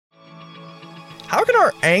How can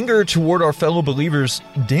our anger toward our fellow believers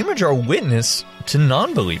damage our witness to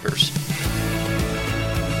non-believers?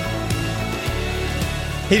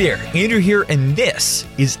 Hey there, Andrew here, and this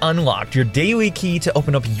is Unlocked, your daily key to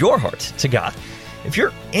open up your heart to God. If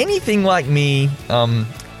you're anything like me,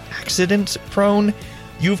 accident-prone,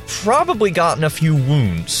 you've probably gotten a few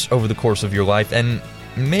wounds over the course of your life and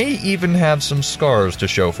may even have some scars to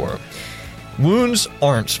show for it. Wounds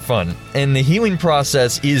aren't fun, and the healing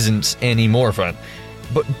process isn't any more fun.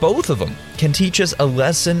 But both of them can teach us a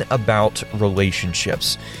lesson about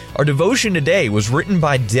relationships. Our devotion today was written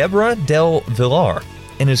by Deborah Del Villar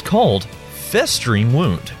and is called Festering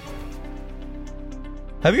Wound.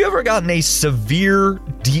 Have you ever gotten a severe,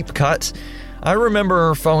 deep cut? I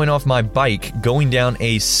remember falling off my bike going down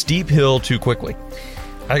a steep hill too quickly.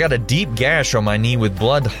 I got a deep gash on my knee with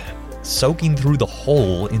blood soaking through the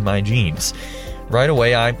hole in my jeans. Right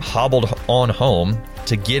away, I hobbled on home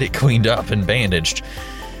to get it cleaned up and bandaged.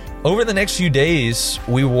 Over the next few days,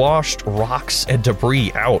 we washed rocks and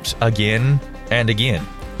debris out again and again.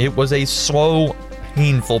 It was a slow,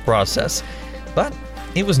 painful process, but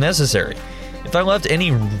it was necessary. If I left any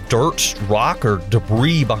dirt, rock, or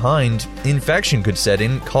debris behind, infection could set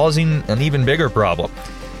in, causing an even bigger problem.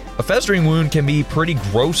 A festering wound can be pretty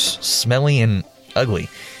gross, smelly, and ugly.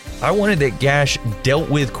 I wanted that gash dealt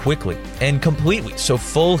with quickly and completely so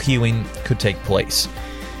full healing could take place.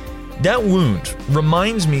 That wound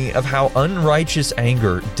reminds me of how unrighteous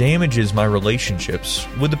anger damages my relationships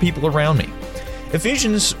with the people around me.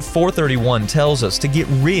 Ephesians 4:31 tells us to get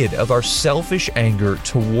rid of our selfish anger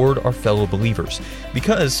toward our fellow believers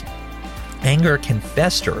because anger can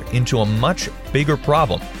fester into a much bigger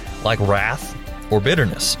problem like wrath or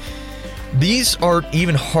bitterness. These are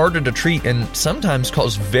even harder to treat and sometimes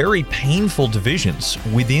cause very painful divisions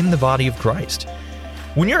within the body of Christ.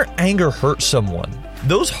 When your anger hurts someone,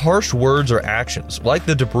 those harsh words or actions, like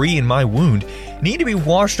the debris in my wound, need to be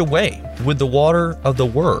washed away with the water of the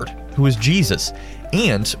Word, who is Jesus,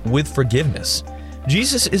 and with forgiveness.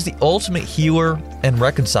 Jesus is the ultimate healer and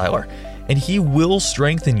reconciler, and He will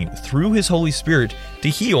strengthen you through His Holy Spirit to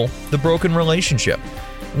heal the broken relationship.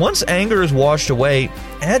 Once anger is washed away,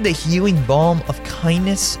 add the healing balm of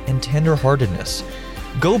kindness and tenderheartedness.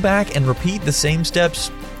 Go back and repeat the same steps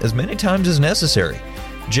as many times as necessary,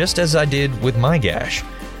 just as I did with my gash.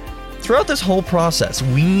 Throughout this whole process,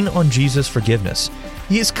 lean on Jesus' forgiveness.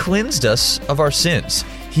 He has cleansed us of our sins,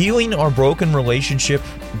 healing our broken relationship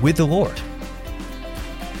with the Lord.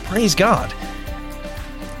 Praise God.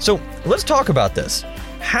 So let's talk about this.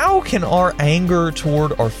 How can our anger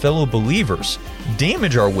toward our fellow believers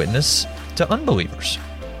damage our witness to unbelievers?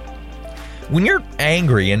 When you're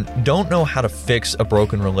angry and don't know how to fix a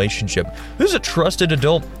broken relationship, who's a trusted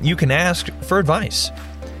adult you can ask for advice?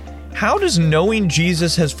 How does knowing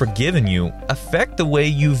Jesus has forgiven you affect the way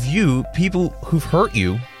you view people who've hurt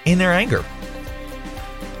you in their anger?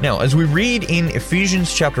 Now, as we read in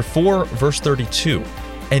Ephesians chapter 4, verse 32,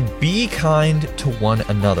 and be kind to one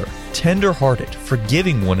another, tender-hearted,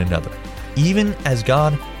 forgiving one another, even as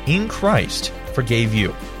God in Christ forgave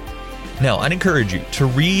you. Now, I'd encourage you to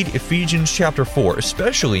read Ephesians chapter 4,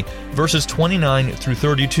 especially verses 29 through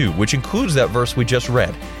 32, which includes that verse we just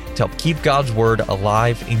read, to help keep God's Word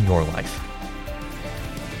alive in your life.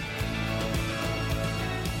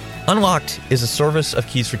 Unlocked is a service of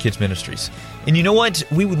Keys for Kids Ministries. And you know what?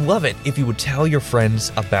 We would love it if you would tell your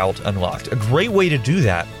friends about Unlocked. A great way to do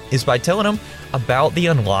that is by telling them about the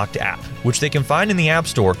Unlocked app, which they can find in the App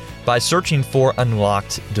Store by searching for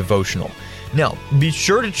Unlocked Devotional. Now, be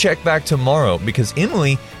sure to check back tomorrow because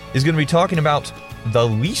Emily is going to be talking about the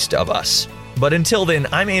least of us. But until then,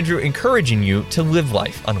 I'm Andrew, encouraging you to live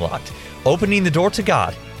life unlocked, opening the door to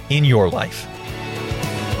God in your life.